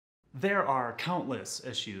There are countless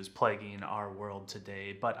issues plaguing our world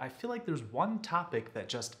today, but I feel like there's one topic that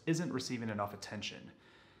just isn't receiving enough attention.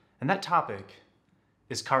 And that topic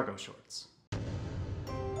is cargo shorts.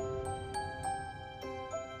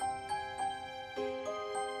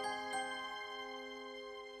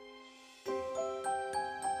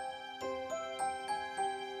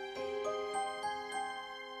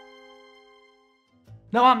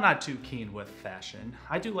 Now, I'm not too keen with fashion.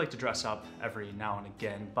 I do like to dress up every now and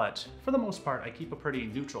again, but for the most part, I keep a pretty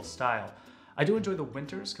neutral style. I do enjoy the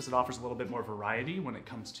winters because it offers a little bit more variety when it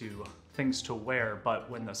comes to things to wear, but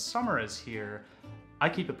when the summer is here, I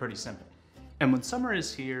keep it pretty simple. And when summer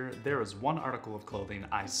is here, there is one article of clothing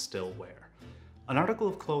I still wear. An article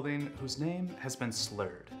of clothing whose name has been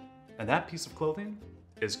slurred. And that piece of clothing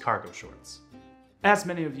is cargo shorts. As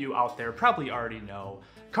many of you out there probably already know,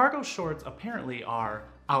 cargo shorts apparently are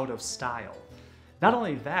out of style. Not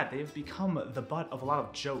only that, they have become the butt of a lot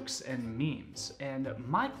of jokes and memes. And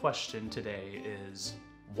my question today is,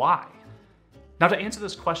 why? Now, to answer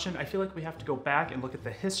this question, I feel like we have to go back and look at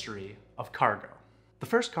the history of cargo. The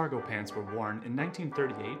first cargo pants were worn in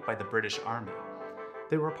 1938 by the British Army.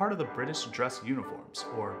 They were a part of the British Dress Uniforms,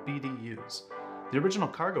 or BDUs. The original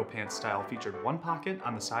cargo pants style featured one pocket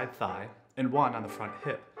on the side thigh and one on the front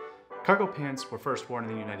hip. Cargo pants were first worn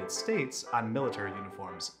in the United States on military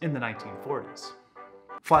uniforms in the 1940s.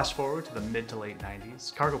 Flash forward to the mid to late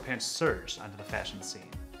 90s, cargo pants surged onto the fashion scene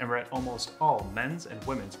and were at almost all men's and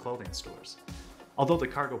women's clothing stores. Although the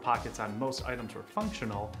cargo pockets on most items were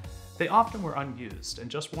functional, they often were unused and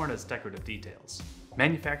just worn as decorative details.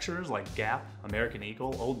 Manufacturers like Gap, American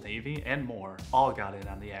Eagle, Old Navy, and more all got in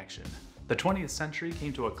on the action. The 20th century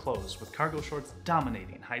came to a close with cargo shorts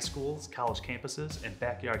dominating high schools, college campuses, and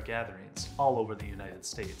backyard gatherings all over the United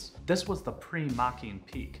States. This was the pre-mocking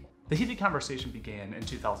peak. The heated conversation began in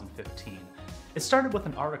 2015. It started with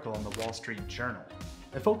an article in the Wall Street Journal.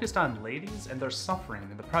 It focused on ladies and their suffering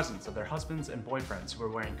in the presence of their husbands and boyfriends who were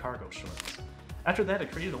wearing cargo shorts. After that,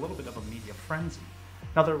 it created a little bit of a media frenzy.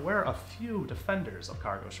 Now, there were a few defenders of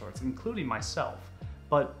cargo shorts, including myself,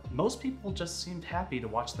 but most people just seemed happy to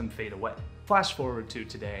watch them fade away. Flash forward to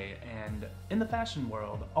today, and in the fashion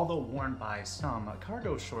world, although worn by some,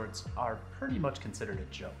 cargo shorts are pretty much considered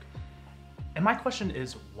a joke. And my question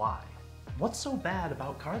is, why? What's so bad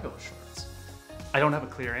about cargo shorts? I don't have a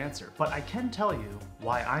clear answer, but I can tell you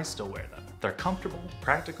why I still wear them. They're comfortable,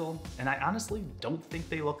 practical, and I honestly don't think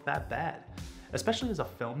they look that bad. Especially as a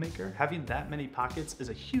filmmaker, having that many pockets is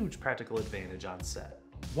a huge practical advantage on set.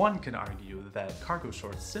 One can argue that cargo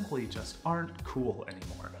shorts simply just aren't cool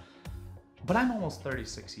anymore. But I'm almost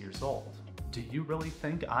 36 years old. Do you really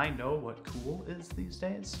think I know what cool is these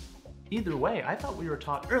days? Either way, I thought we were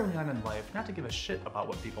taught early on in life not to give a shit about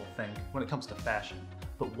what people think when it comes to fashion.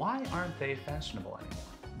 But why aren't they fashionable anymore?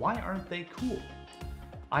 Why aren't they cool?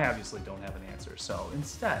 I obviously don't have an answer, so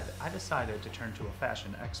instead, I decided to turn to a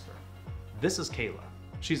fashion expert. This is Kayla.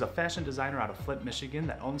 She's a fashion designer out of Flint, Michigan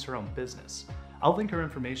that owns her own business. I'll link her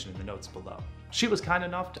information in the notes below. She was kind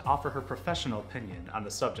enough to offer her professional opinion on the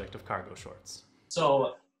subject of cargo shorts.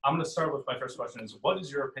 So I'm going to start with my first question is, what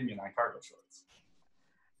is your opinion on cargo shorts?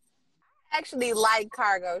 I actually like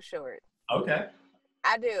cargo shorts. Okay.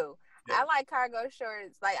 I do. Yeah. I like cargo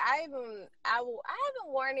shorts. Like I haven't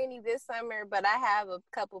worn any this summer, but I have a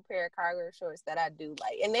couple pair of cargo shorts that I do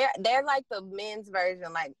like. And they're like the men's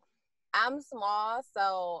version. Like I'm small,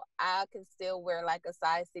 so I can still wear like a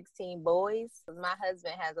size 16 boys. My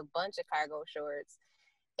husband has a bunch of cargo shorts.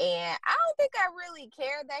 And I don't think I really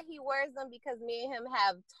care that he wears them because me and him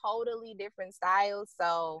have totally different styles.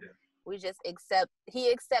 So Yeah. we just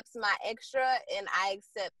he accepts my extra and I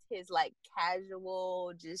accept his like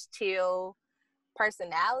casual, just chill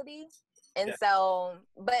personality. And Yeah. so,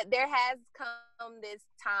 but there has come this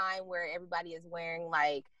time where everybody is wearing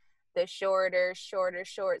like the shorter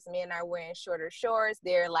shorts. Men are wearing shorter shorts.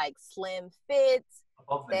 They're like slim fits.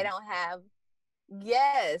 Above the They knee. don't have,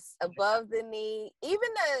 yes, above the knee. Even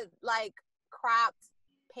the like cropped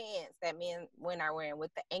pants that women are wearing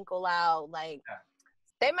with the ankle out. Like Yeah.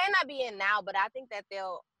 they may not be in now, but I think that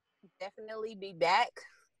they'll definitely be back.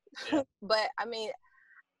 Yeah. But I mean,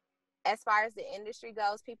 as far as the industry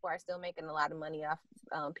goes, people are still making a lot of money off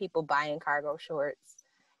people buying cargo shorts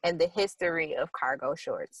and the history of cargo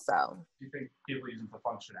shorts. So Do you think people use them for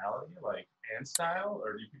functionality, like and style,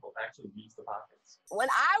 or do people actually use the pockets? when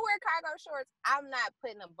I wear cargo shorts, I'm not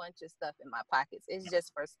putting a bunch of stuff in my pockets. It's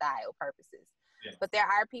just for style purposes. Yeah. But there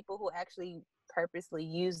are people who actually purposely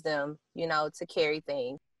use them, to carry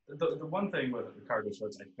things. The one thing with the cargo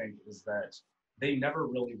shorts, I think, is that they never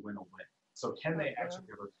really went away. So can they actually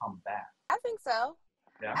ever come back? I think so.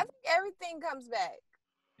 Yeah. I think everything comes back.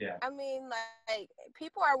 Yeah. I mean, like,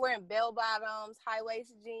 people are wearing bell bottoms,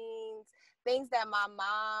 high-waist jeans, things that my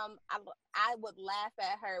mom, I would laugh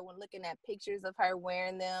at her when looking at pictures of her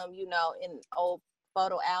wearing them, you know, in old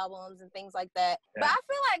photo albums and things like that. Yeah. But I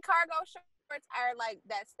feel like cargo shorts are like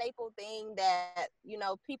that staple thing that, you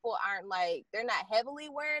know, people aren't like, they're not heavily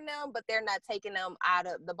wearing them, but they're not taking them out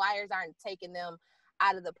of, the buyers aren't taking them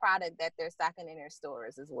out of the product that they're stocking in their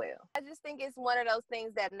stores as well. I just think it's one of those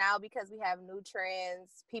things that now, because we have new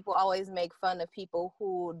trends, people always make fun of people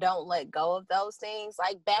who don't let go of those things,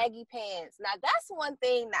 like baggy pants. Now, that's one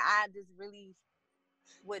thing that I just really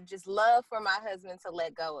would just love for my husband to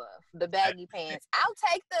let go of, the baggy pants. I'll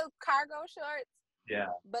take the cargo shorts. Yeah.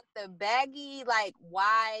 But the baggy, like,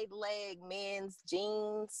 wide leg men's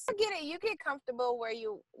jeans, I get it. You get comfortable where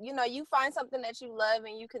you know, you find something that you love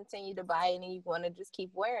and you continue to buy it and you want to just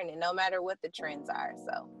keep wearing it no matter what the trends are.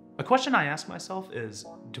 So A question I ask myself is,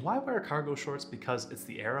 do I wear cargo shorts because it's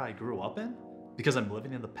the era I grew up in? Because I'm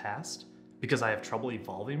living in the past? Because I have trouble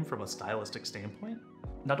evolving from a stylistic standpoint?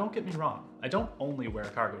 Now don't get me wrong, I don't only wear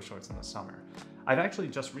cargo shorts in the summer. I've actually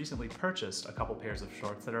just recently purchased a couple pairs of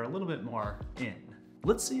shorts that are a little bit more in.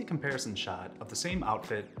 Let's see a comparison shot of the same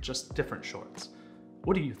outfit, just different shorts.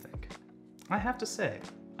 What do you think? I have to say,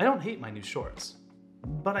 I don't hate my new shorts,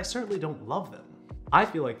 but I certainly don't love them. I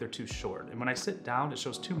feel like they're too short, and when I sit down, it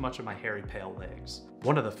shows too much of my hairy, pale legs.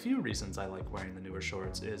 One of the few reasons I like wearing the newer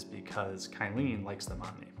shorts is because Kylene likes them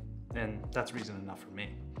on me, and that's reason enough for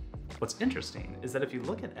me. What's interesting is that if you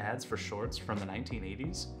look at ads for shorts from the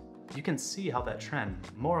 1980s, you can see how that trend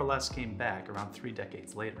more or less came back around 3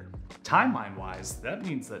 decades later. Timeline-wise, that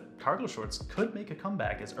means that cargo shorts could make a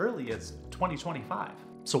comeback as early as 2025.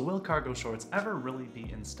 So will cargo shorts ever really be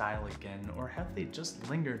in style again, or have they just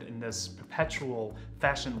lingered in this perpetual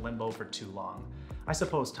fashion limbo for too long? I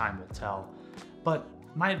suppose time will tell, but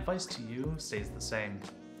my advice to you stays the same.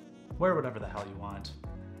 Wear whatever the hell you want.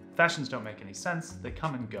 Fashions don't make any sense, they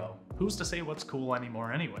come and go. Who's to say what's cool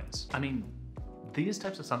anymore anyways? I mean, these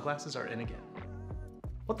types of sunglasses are in again.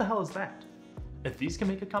 What the hell is that? If these can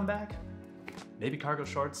make a comeback, maybe cargo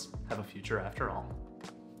shorts have a future after all.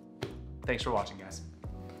 Thanks for watching, guys.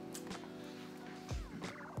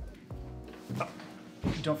 Oh,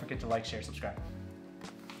 don't forget to like, share, subscribe.